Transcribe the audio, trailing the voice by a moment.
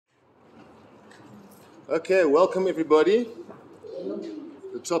Okay, welcome everybody.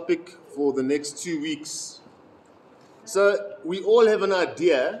 The topic for the next 2 weeks. So we all have an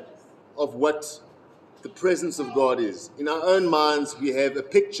idea of what the presence of God is. In our own minds, we have a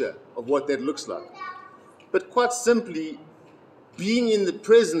picture of what that looks like. But quite simply, being in the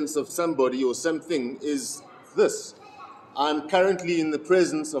presence of somebody or something is this. I'm currently in the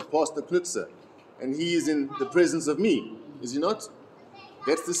presence of Pastor Knutzer, and he is in the presence of me, is he not?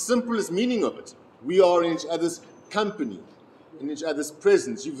 That's the simplest meaning of it. We are in each other's company, in each other's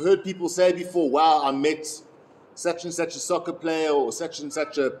presence. You've heard people say before, wow, I met such and such a soccer player or such and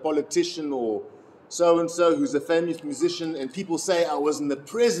such a politician or so-and-so who's a famous musician, and people say I was in the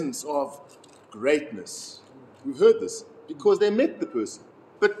presence of greatness. We've heard this because they met the person.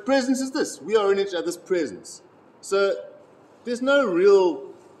 But presence is this. We are in each other's presence. So there's no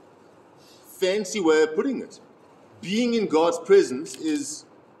real fancy way of putting it. Being in God's presence is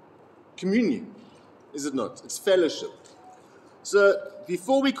communion, is it not? It's fellowship. So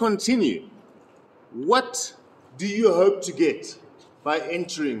before we continue, what do you hope to get by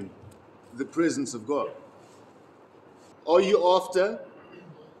entering the presence of God? Are you after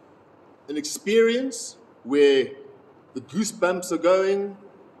an experience where the goosebumps are going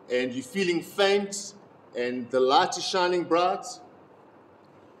and you're feeling faint and the light is shining bright?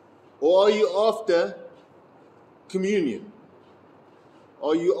 Or are you after communion?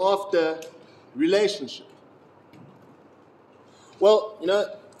 Are you after relationship? Well,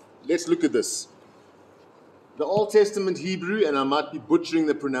 let's look at this. The Old Testament Hebrew, and I might be butchering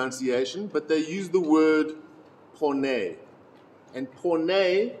the pronunciation, but they use the word porne. And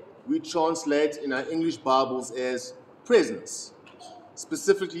porne we translate in our English Bibles as presence,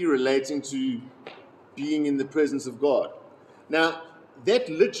 specifically relating to being in the presence of God. Now, that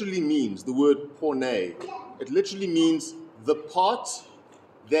literally means, the word porne, it literally means the part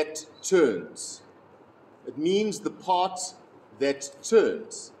that turns. It means the part that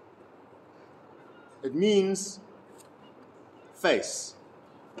turns. It means face,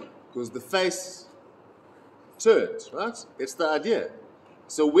 because the face turns, right? That's the idea.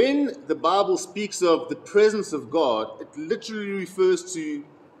 So when the Bible speaks of the presence of God, it literally refers to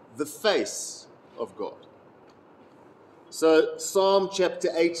the face of God. So Psalm chapter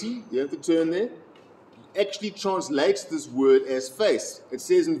 80, you have to turn there, actually translates this word as face. It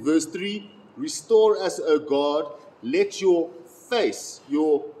says in verse 3, restore us, O God, let your face,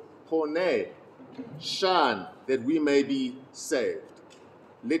 your porne, shine, that we may be saved.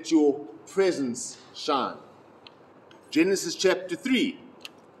 Let your presence shine. Genesis chapter 3,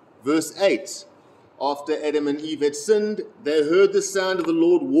 verse 8. After Adam and Eve had sinned, they heard the sound of the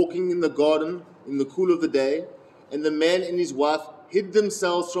Lord walking in the garden in the cool of the day, and the man and his wife hid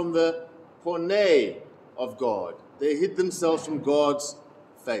themselves from the porne of God. They hid themselves from God's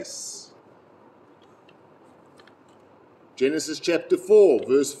face. Genesis chapter 4,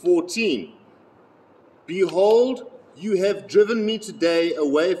 verse 14. Behold, you have driven me today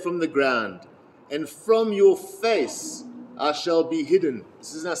away from the ground, and from your face I shall be hidden.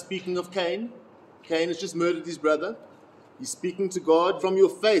 This is now speaking of Cain. Cain has just murdered his brother. He's speaking to God. From your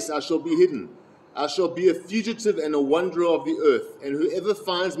face I shall be hidden. I shall be a fugitive and a wanderer of the earth, and whoever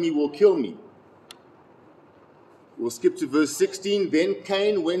finds me will kill me. We'll skip to verse 16. Then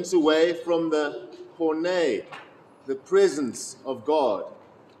Cain went away from the porne, the presence of God.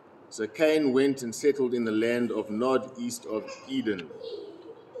 So Cain went and settled in the land of Nod, east of Eden.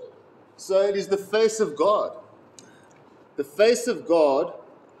 So it is the face of God. The face of God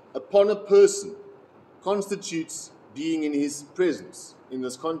upon a person constitutes being in his presence in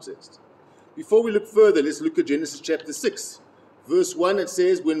this context. Before we look further, let's look at Genesis chapter 6. Verse 1, it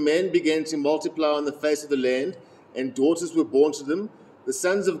says, when man began to multiply on the face of the land, and daughters were born to them, the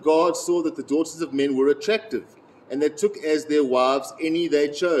sons of God saw that the daughters of men were attractive, and they took as their wives any they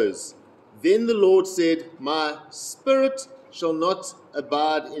chose. Then the Lord said, my spirit shall not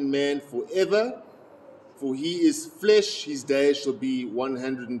abide in man forever, for he is flesh, his days shall be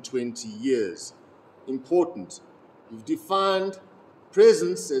 120 years. Important. We've defined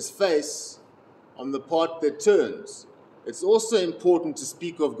presence as face on the part that turns. It's also important to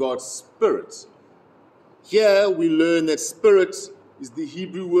speak of God's spirit. Here we learn that spirit is the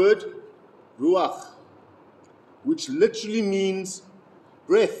Hebrew word ruach, which literally means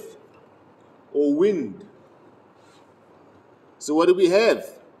breath or wind. So what do we have?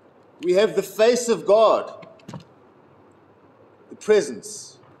 We have the face of God, the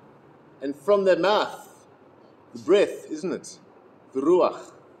presence, and from their mouth, the breath, isn't it? The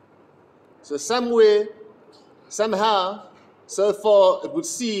ruach. So somewhere, somehow, so far it would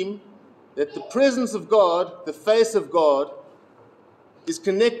seem that the presence of God, the face of God, is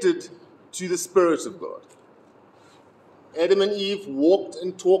connected to the Spirit of God. Adam and Eve walked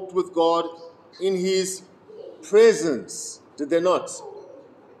and talked with God in his presence, did they not?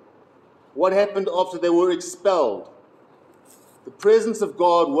 What happened after they were expelled? The presence of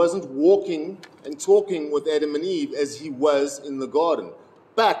God wasn't walking and talking with Adam and Eve as he was in the garden,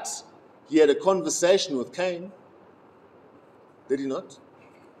 but he had a conversation with Cain. Did he not?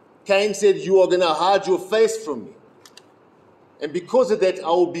 Cain said, "You are going to hide your face from me. And because of that, I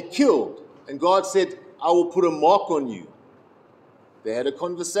will be killed." And God said, "I will put a mark on you." They had a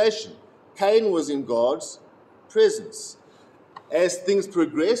conversation. Cain was in God's presence. As things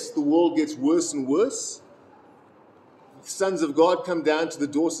progress, the world gets worse and worse. The sons of God come down to the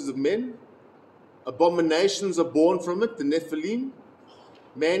daughters of men. Abominations are born from it, the Nephilim.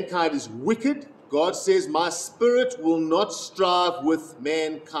 Mankind is wicked. God says, "My spirit will not strive with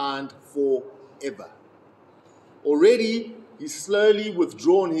mankind forever." Already, he's slowly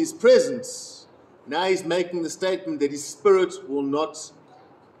withdrawn his presence. Now he's making the statement that his spirit will not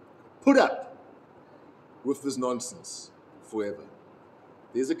put up with this nonsense forever.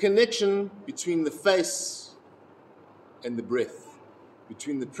 There's a connection between the face and the breath,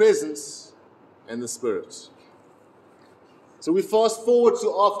 between the presence and the spirit. So we fast forward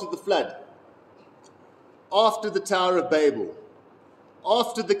to after the flood, after the Tower of Babel,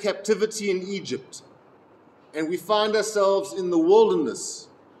 after the captivity in Egypt, and we find ourselves in the wilderness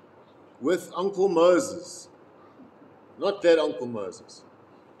with Uncle Moses. Not that Uncle Moses.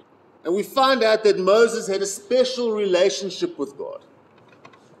 And we find out that Moses had a special relationship with God.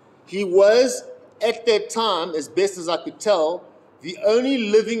 He was, at that time, as best as I could tell, the only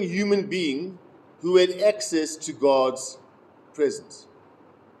living human being who had access to God's presence.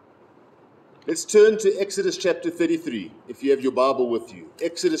 Let's turn to Exodus chapter 33, if you have your Bible with you.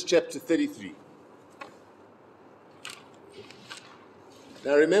 Exodus chapter 33.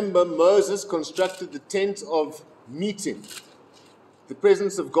 Now remember, Moses constructed the tent of meeting. The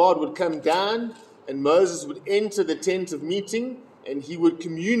presence of God would come down, and Moses would enter the tent of meeting, and he would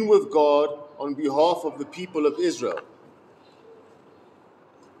commune with God on behalf of the people of Israel.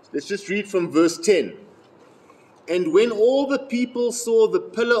 Let's just read from verse 10. "And when all the people saw the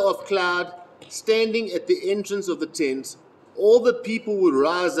pillar of cloud standing at the entrance of the tent, all the people would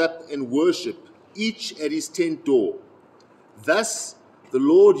rise up and worship, each at his tent door. Thus the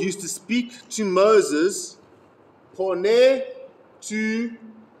Lord used to speak to Moses, pone to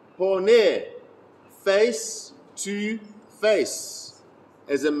pone, face to face,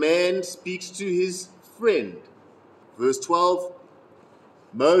 as a man speaks to his friend." Verse 12,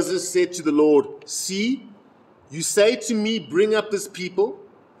 "Moses said to the Lord, 'See, you say to me, bring up this people,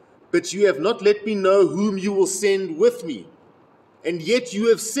 but you have not let me know whom you will send with me. And yet you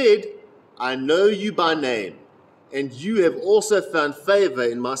have said, I know you by name, and you have also found favor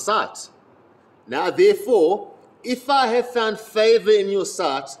in my sight. Now therefore, if I have found favor in your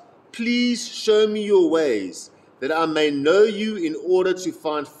sight, please show me your ways, that I may know you in order to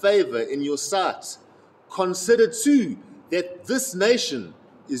find favor in your sight. Consider too that this nation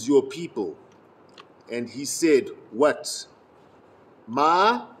is your people.' And he said, what?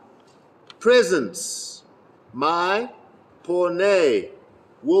 My presence, my porne,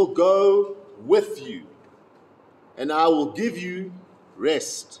 will go with you, and I will give you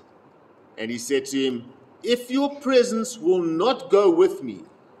rest. And he said to him, if your presence will not go with me,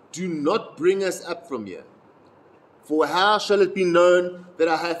 do not bring us up from here. For how shall it be known that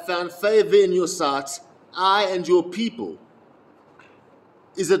I have found favor in your sight, I and your people?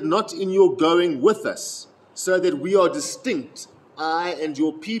 Is it not in your going with us, so that we are distinct, I and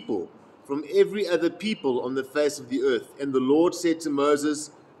your people, from every other people on the face of the earth? And the Lord said to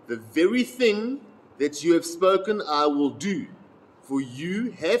Moses, the very thing that you have spoken I will do, for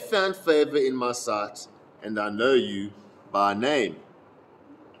you have found favor in my sight, and I know you by name.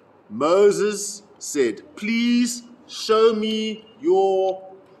 Moses said, please show me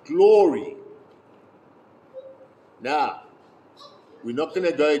your glory. Now, we're not going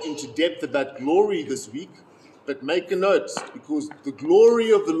to go into depth about glory this week, but make a note, because the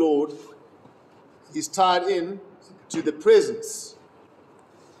glory of the Lord is tied in to the presence.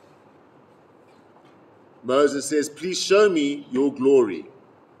 Moses says, please show me your glory.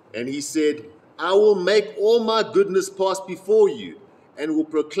 And he said, I will make all my goodness pass before you, and will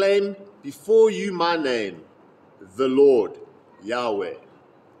proclaim before you my name, the Lord, Yahweh.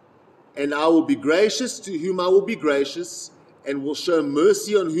 And I will be gracious to whom I will be gracious, and will show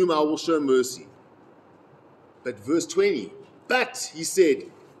mercy on whom I will show mercy. But verse 20, but, he said,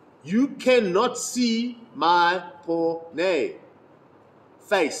 you cannot see my porne,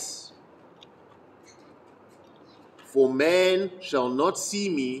 face. For man shall not see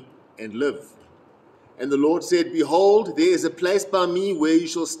me and live. And the Lord said, Behold, there is a place by me where you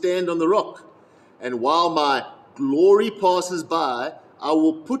shall stand on the rock. And while my glory passes by, I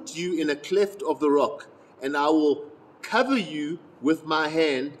will put you in a cleft of the rock, and I will cover you with my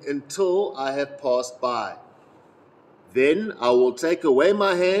hand until I have passed by. Then I will take away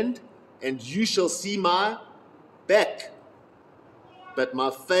my hand, and you shall see my back, but my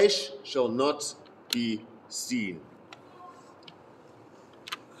face shall not be seen.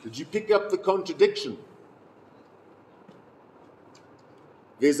 Did you pick up the contradiction?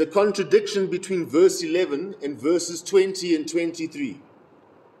 There's a contradiction between verse 11 and verses 20 and 23.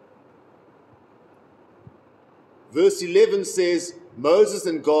 Verse 11 says, Moses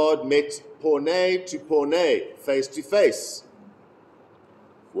and God met porne to porne, face to face.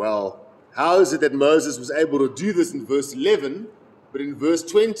 Well, how is it that Moses was able to do this in verse 11, but in verse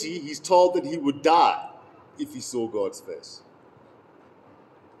 20 he's told that he would die if he saw God's face?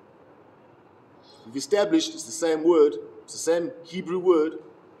 We've established it's the same word, it's the same Hebrew word,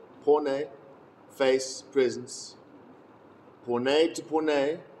 porne, face, presence, porne to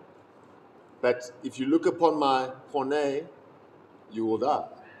porne. But if you look upon my porne, you will die.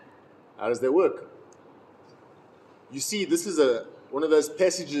 How does that work? You see, this is one of those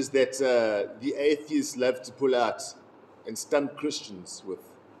passages that the atheists love to pull out and stump Christians with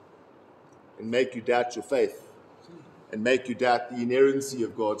and make you doubt your faith and make you doubt the inerrancy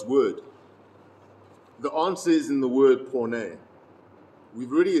of God's word. The answer is in the word porne.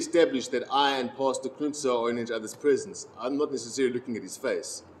 We've already established that I and Pastor Knutzer are in each other's presence. I'm not necessarily looking at his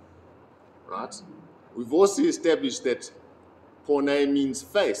face. Right? We've also established that porne means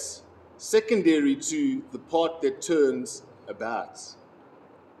face, secondary to the part that turns about.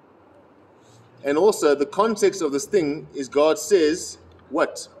 And also, the context of this thing is God says,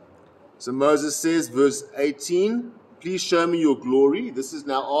 what? So Moses says, verse 18, please show me your glory. This is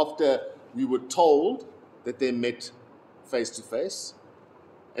now after we were told that they met face to face.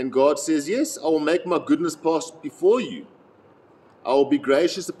 And God says, yes, I will make my goodness pass before you. I will be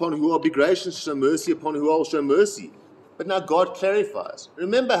gracious upon who I'll be gracious, show mercy upon who I'll show mercy. But now God clarifies.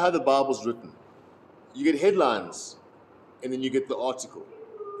 Remember how the Bible's written. You get headlines, and then you get the article.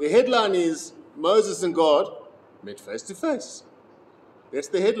 The headline is, Moses and God met face to face. That's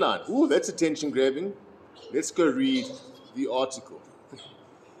the headline. Ooh, that's attention-grabbing. Let's go read the article.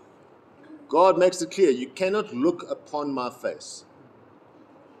 God makes it clear, you cannot look upon my face.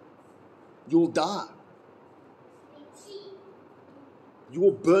 You'll die. You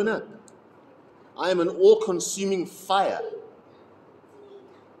will burn up. I am an all-consuming fire.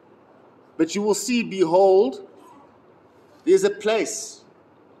 But you will see, behold, there's a place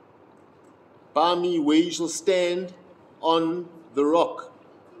by me where you shall stand on the rock.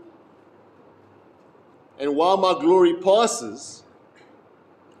 And while my glory passes,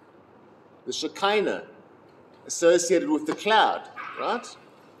 the Shekinah associated with the cloud, right?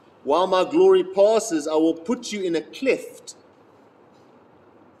 While my glory passes, I will put you in a cleft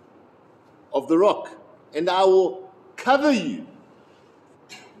of the rock, and I will cover you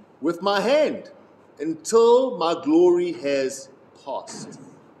with my hand until my glory has passed.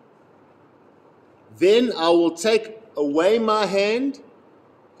 Then I will take away my hand,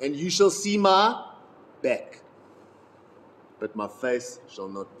 and you shall see my back, but my face shall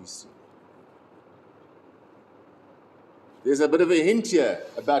not be seen. There's a bit of a hint here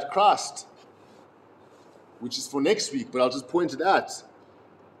about Christ, which is for next week, but I'll just point it out.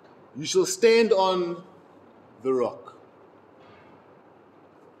 You shall stand on the rock.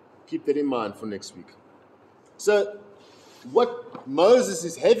 Keep that in mind for next week. So, what Moses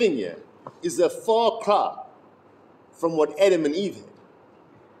is having here is a far cry from what Adam and Eve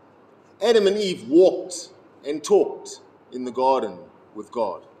had. Adam and Eve walked and talked in the garden with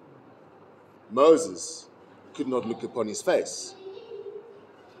God. Moses could not look upon his face.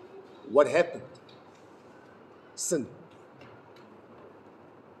 What happened? Sin.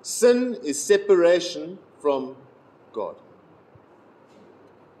 Sin is separation from God.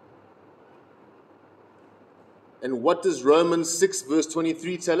 And what does Romans 6 verse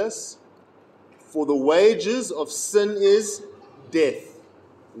 23 tell us? For the wages of sin is death.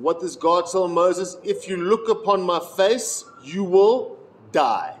 What does God tell Moses? If you look upon my face, you will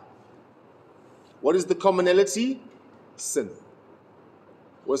die. What is the commonality? Sin.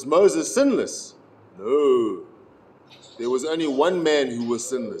 Was Moses sinless? No. There was only one man who was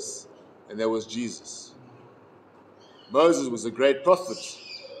sinless, and that was Jesus. Moses was a great prophet,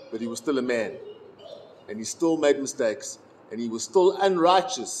 but he was still a man. And he still made mistakes, and he was still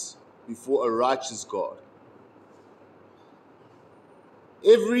unrighteous before a righteous God.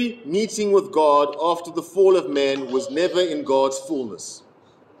 Every meeting with God after the fall of man was never in God's fullness.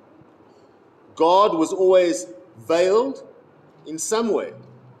 God was always veiled in some way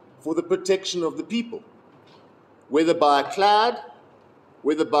for the protection of the people, whether by a cloud,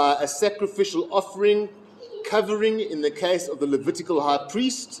 whether by a sacrificial offering, covering in the case of the Levitical high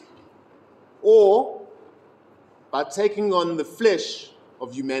priest, or by taking on the flesh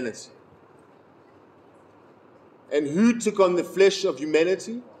of humanity. And who took on the flesh of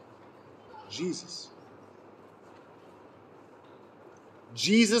humanity? Jesus.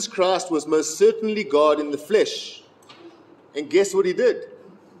 Jesus Christ was most certainly God in the flesh. And guess what he did?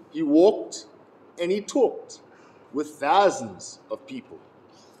 He walked and he talked with thousands of people.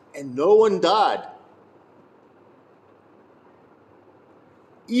 And no one died.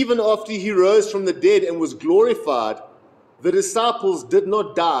 Even after he rose from the dead and was glorified, the disciples did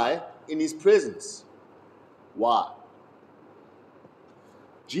not die in his presence. Why?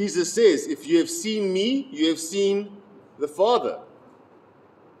 Jesus says, if you have seen me, you have seen the Father.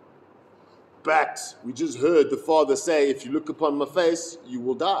 But we just heard the Father say, if you look upon my face, you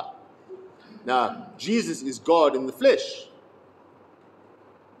will die. Now, Jesus is God in the flesh.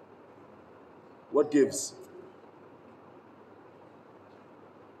 What gives?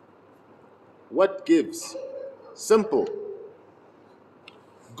 What gives? Simple.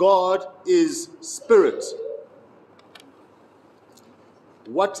 God is spirit.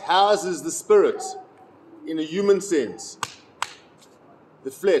 What houses the spirit in a human sense?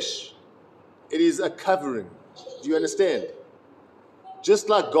 The flesh. It is a covering. Do you understand? Just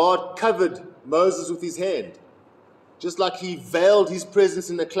like God covered Moses with his hand, just like he veiled his presence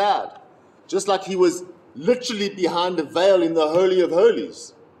in a cloud, just like he was literally behind a veil in the Holy of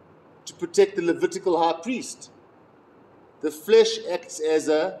Holies to protect the Levitical high priest, the flesh acts as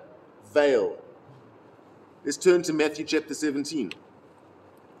a veil. Let's turn to Matthew chapter 17.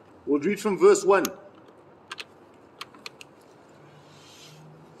 We'll read from verse 1.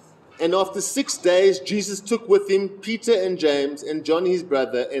 And after 6 days, Jesus took with him Peter and James and John his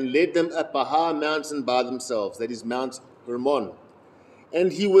brother and led them up a high mountain by themselves, that is Mount Hermon.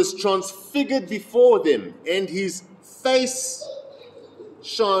 And he was transfigured before them, and his face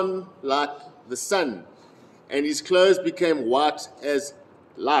shone like the sun, and his clothes became white as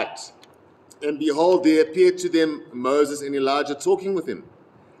light. And behold, there appeared to them Moses and Elijah talking with him.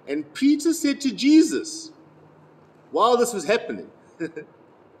 And Peter said to Jesus, while this was happening,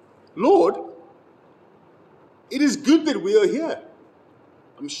 Lord, it is good that we are here.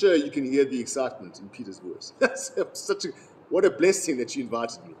 I'm sure you can hear the excitement in Peter's voice. That's what a blessing that you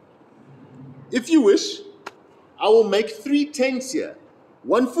invited me. If you wish, I will make 3 tents here,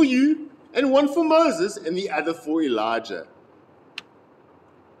 one for you and one for Moses and the other for Elijah.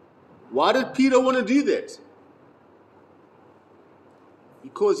 Why did Peter want to do that?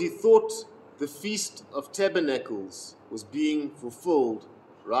 Because he thought the Feast of Tabernacles was being fulfilled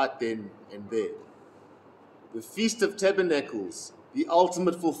right then and there. The Feast of Tabernacles, the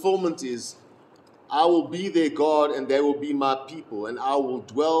ultimate fulfillment is, I will be their God and they will be my people, and I will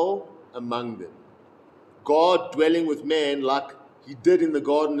dwell among them. God dwelling with man like he did in the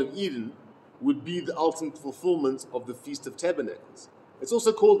Garden of Eden would be the ultimate fulfillment of the Feast of Tabernacles. It's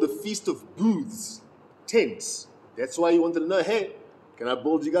also called the Feast of Booths, tents. That's why you wanted to know, hey, can I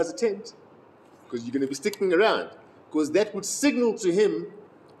build you guys a tent? Because you're going to be sticking around. Because that would signal to him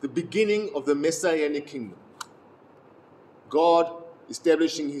the beginning of the Messianic kingdom. God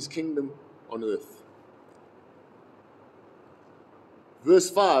establishing his kingdom on earth. Verse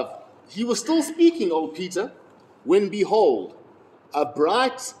 5, he was still speaking, old Peter, when behold, a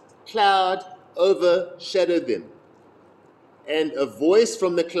bright cloud overshadowed them. And a voice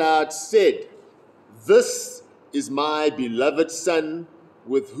from the cloud said, this is my beloved Son,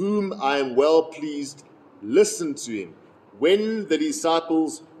 with whom I am well pleased. Listen to him. When the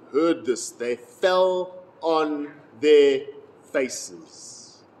disciples heard this, they fell on their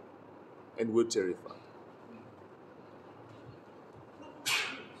faces and were terrified.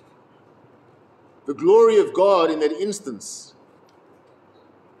 The glory of God in that instance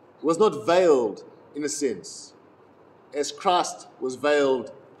was not veiled in a sense, as Christ was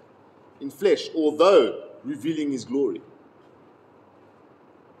veiled in flesh, although revealing his glory.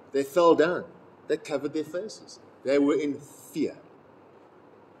 They fell down. They covered their faces. They were in fear.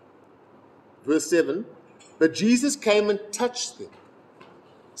 Verse 7, but Jesus came and touched them,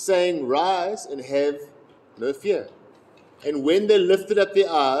 saying, rise and have no fear. And when they lifted up their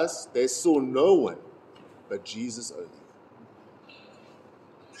eyes, they saw no one but Jesus only.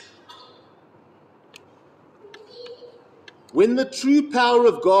 When the true power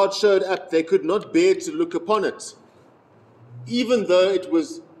of God showed up, they could not bear to look upon it, even though it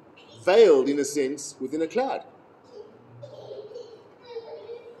was veiled, in a sense, within a cloud.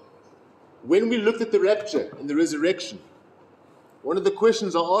 when we looked at the rapture and the resurrection, one of the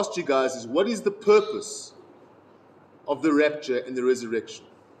questions I asked you guys is, what is the purpose of the rapture and the resurrection?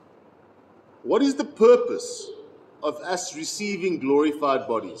 What is the purpose of us receiving glorified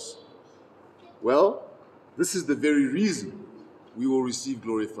bodies? Well, this is the very reason we will receive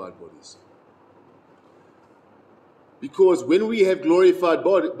glorified bodies. Because when we have glorified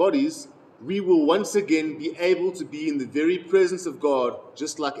bodies, we will once again be able to be in the very presence of God,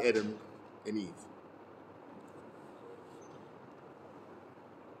 just like Adam and Eve.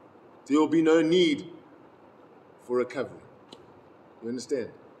 There will be no need for a covering. You understand?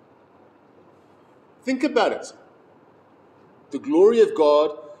 Think about it. The glory of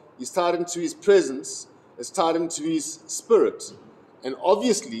God is tied into his presence, it's tied into his spirit, and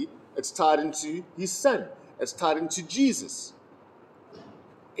obviously it's tied into his son, it's tied into Jesus.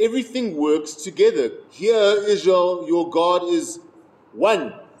 Everything works together. Hear, Israel, your God is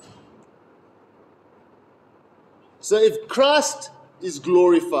one. So if Christ is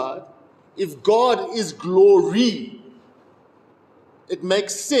glorified, if God is glory, it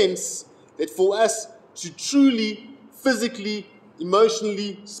makes sense that for us to truly, physically,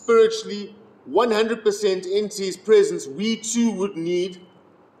 emotionally, spiritually, 100% enter his presence, we too would need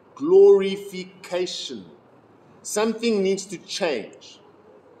glorification. Something needs to change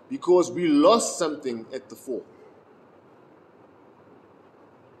because we lost something at the fall.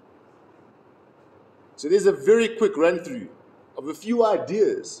 So there's a very quick run through of a few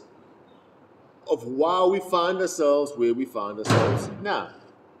ideas of why we find ourselves where we find ourselves now.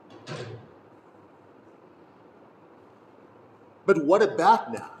 But what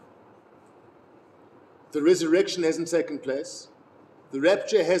about now? The resurrection hasn't taken place. The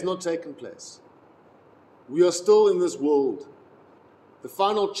rapture has not taken place. We are still in this world. The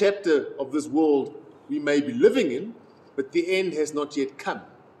final chapter of this world we may be living in, but the end has not yet come.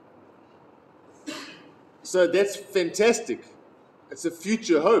 So that's fantastic. It's a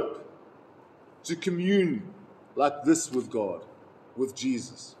future hope to commune like this with God, with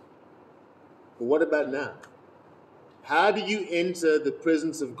Jesus. But what about now? How do you enter the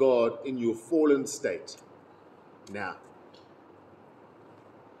presence of God in your fallen state now?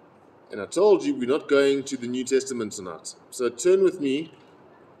 And I told you we're not going to the New Testament tonight. So turn with me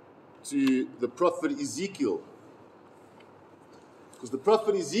to the prophet Ezekiel. Because the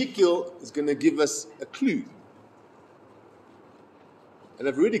prophet Ezekiel is going to give us a clue. And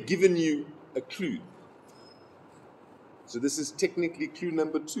I've already given you a clue. So this is technically clue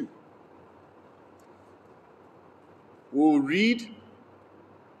number 2. We'll read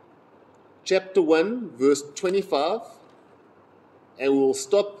chapter 1, verse 25, and we'll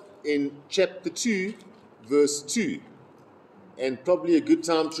stop in chapter 2, verse 2. And probably a good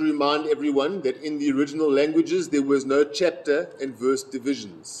time to remind everyone that in the original languages there was no chapter and verse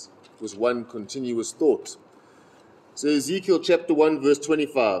divisions. It was one continuous thought. So Ezekiel chapter 1, verse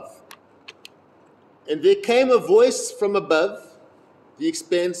 25. And there came a voice from above the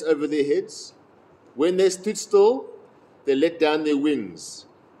expanse over their heads. When they stood still, they let down their wings.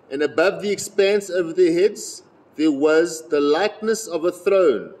 And above the expanse over their heads, there was the likeness of a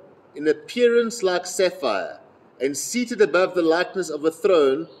throne, in appearance like sapphire. And seated above the likeness of a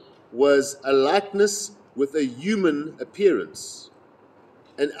throne was a likeness with a human appearance.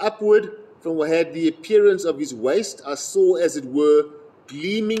 And upward from what had the appearance of his waist, I saw, as it were,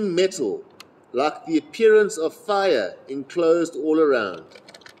 gleaming metal, like the appearance of fire enclosed all around.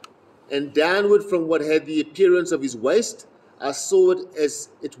 And downward from what had the appearance of his waist, I saw it as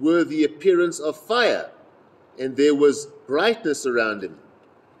it were the appearance of fire, and there was brightness around him,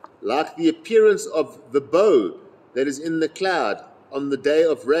 like the appearance of the bow that is in the cloud on the day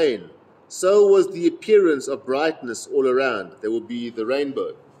of rain. So was the appearance of brightness all around. There will be the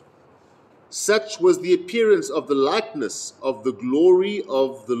rainbow. Such was the appearance of the likeness of the glory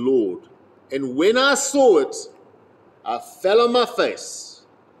of the Lord. And when I saw it, I fell on my face,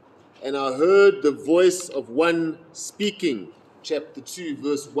 and I heard the voice of one speaking, chapter 2,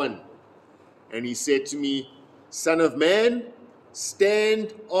 verse 1. And he said to me, Son of man,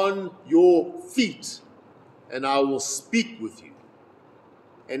 stand on your feet, and I will speak with you.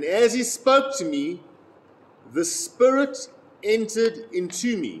 And as he spoke to me, the Spirit entered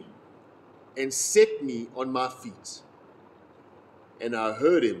into me and set me on my feet. And I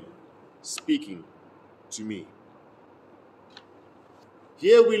heard him speaking to me.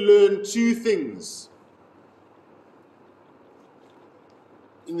 Here we learn 2 things.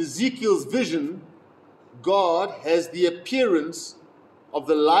 In Ezekiel's vision, God has the appearance of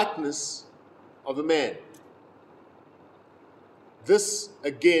the likeness of a man. This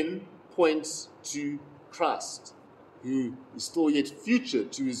again points to Christ. who is still yet future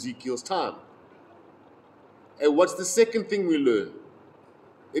to Ezekiel's time. And what's the second thing we learn?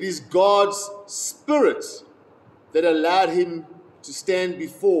 It is God's Spirit that allowed him to stand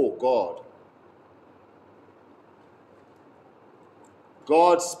before God.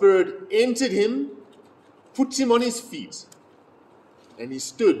 God's Spirit entered him, put him on his feet, and he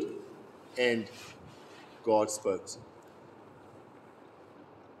stood, and God spoke to him.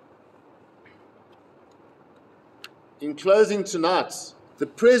 In closing tonight, the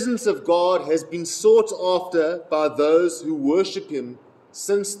presence of God has been sought after by those who worship him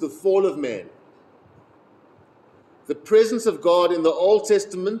since the fall of man. The presence of God in the Old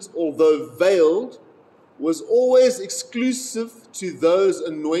Testament, although veiled, was always exclusive to those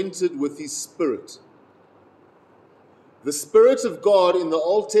anointed with his Spirit. The Spirit of God in the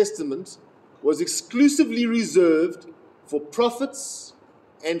Old Testament was exclusively reserved for prophets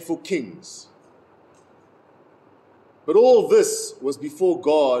and for kings. But all this was before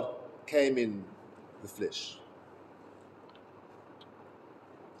God came in the flesh.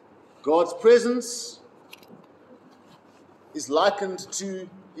 God's presence is likened to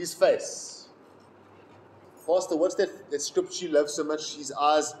his face. Pastor, what's that scripture you love so much? His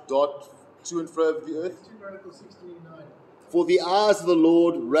eyes dart to and fro over the earth. 2 Chronicles 16:9. For the eyes of the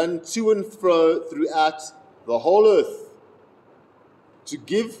Lord run to and fro throughout the whole earth, to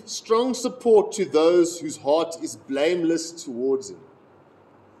give strong support to those whose heart is blameless towards him.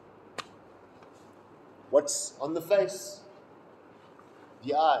 What's on the face?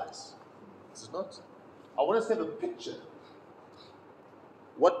 The eyes. Is it not? I want us to have a picture.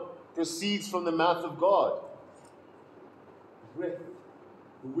 What proceeds from the mouth of God? The breath,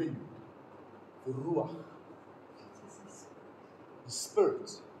 the wind, the ruach, the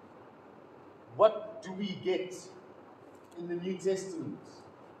Spirit. What do we get in the New Testament?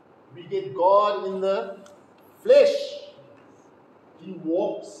 We get God in the flesh. He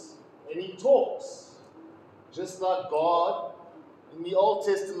walks and he talks. Just like God in the Old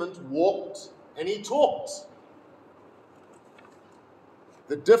Testament walked and he talked.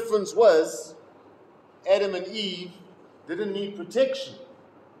 The difference was Adam and Eve didn't need protection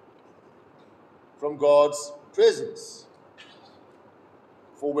from God's presence.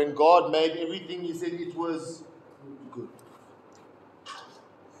 For when God made everything, he said it was good.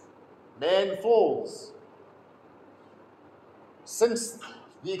 Man falls. Since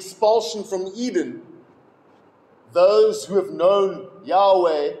the expulsion from Eden, those who have known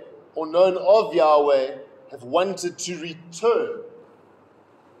Yahweh or known of Yahweh have wanted to return.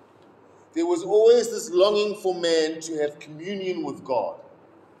 There was always this longing for man to have communion with God.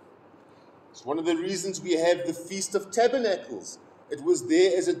 It's one of the reasons we have the Feast of Tabernacles. It was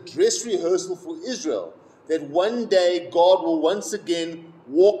there as a dress rehearsal for Israel, that one day God will once again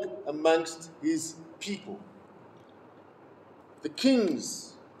walk amongst his people. The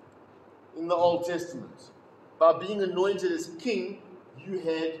kings in the Old Testament, by being anointed as king, you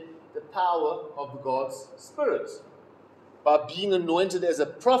had the power of God's Spirit. By being anointed as a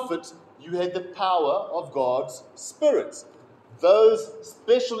prophet, you had the power of God's Spirit. Those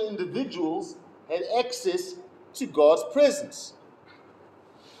special individuals had access to God's presence.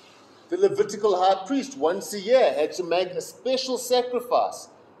 The Levitical high priest once a year had to make a special sacrifice.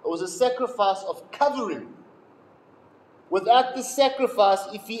 It was a sacrifice of covering. Without the sacrifice,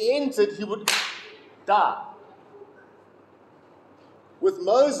 if he entered, he would die. With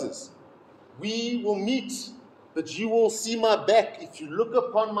Moses, we will meet, but you will see my back. If you look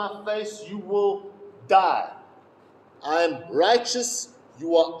upon my face, you will die. I am righteous,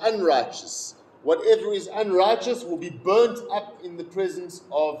 you are unrighteous. Whatever is unrighteous will be burnt up in the presence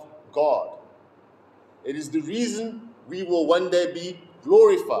of God. It is the reason we will one day be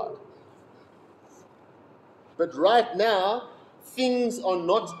glorified. But right now, things are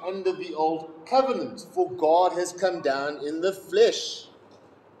not under the old covenant, for God has come down in the flesh.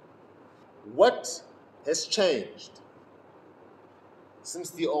 What has changed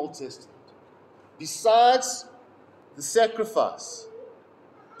since the Old Testament? Besides the sacrifice,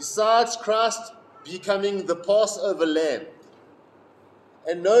 besides Christ becoming the Passover lamb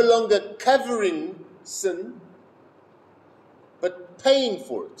and no longer covering sin, but paying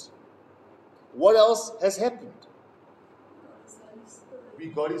for it, what else has happened? We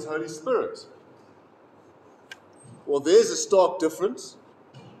got his Holy Spirit. Well, there's a stark difference.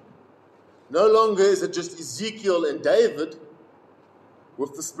 No longer is it just Ezekiel and David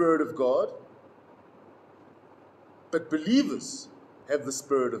with the Spirit of God, but believers have the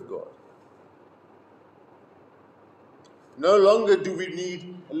Spirit of God. No longer do we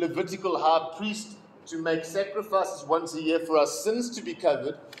need a Levitical high priest to make sacrifices once a year for our sins to be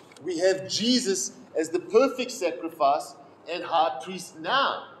covered, We have Jesus as the perfect sacrifice and high priest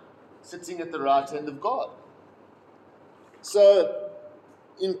now, sitting at the right hand of God. So,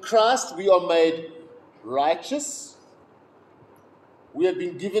 in Christ we are made righteous. We have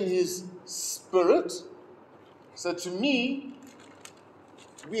been given His Spirit. So to me,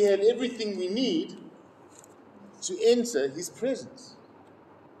 we have everything we need to enter His presence.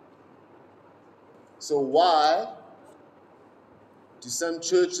 So why do some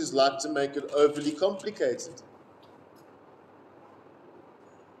churches like to make it overly complicated?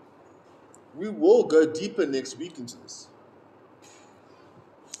 We will go deeper next week into this.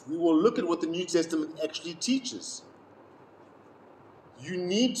 We will look at what the New Testament actually teaches. You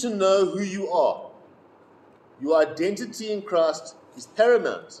need to know who you are. Your identity in Christ is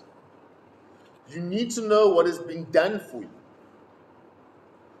paramount. You need to know what has been done for you.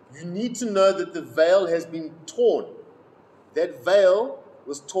 You need to know that the veil has been torn. That veil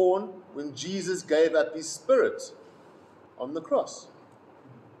was torn when Jesus gave up His Spirit on the cross.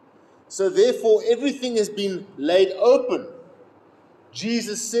 So therefore, everything has been laid open.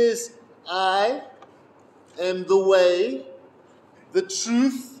 Jesus says, I am the way, the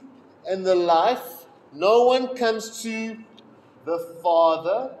truth, and the life. No one comes to the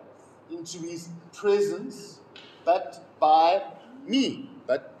Father, into His presence, but by me,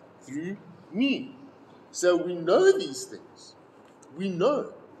 but through me. So we know these things. We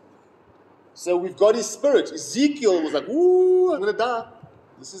know. So we've got His Spirit. Ezekiel was like, ooh, I'm going to die.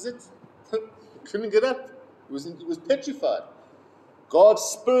 This is it. Couldn't get up. He was petrified. God's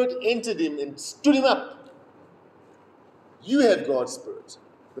Spirit entered him and stood him up. You have God's Spirit.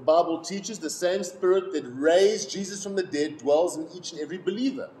 The Bible teaches the same Spirit that raised Jesus from the dead dwells in each and every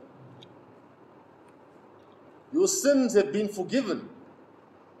believer. Your sins have been forgiven.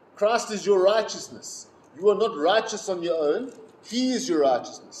 Christ is your righteousness. You are not righteous on your own. He is your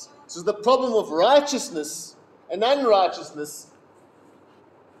righteousness. So the problem of righteousness and unrighteousness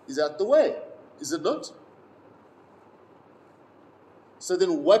is out the way, is it not? So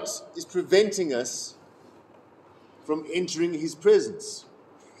then what is preventing us from entering His presence?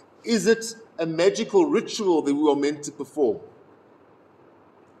 Is it a magical ritual that we are meant to perform?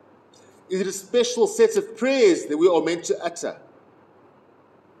 Is it a special set of prayers that we are meant to utter?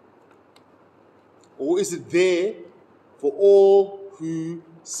 Or is it there for all who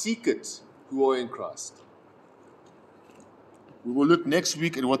seek it, who are in Christ? We will look next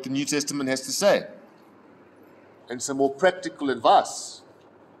week at what the New Testament has to say and some more practical advice.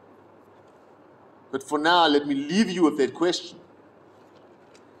 But for now, let me leave you with that question.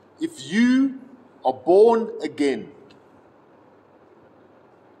 If you are born again,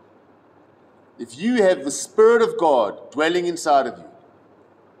 if you have the Spirit of God dwelling inside of you,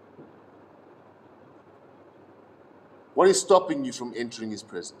 what is stopping you from entering His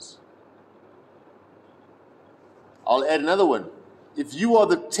presence? I'll add another one. If you are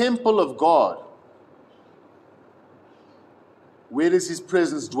the temple of God, where does His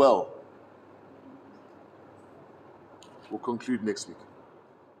presence dwell? We'll conclude next week.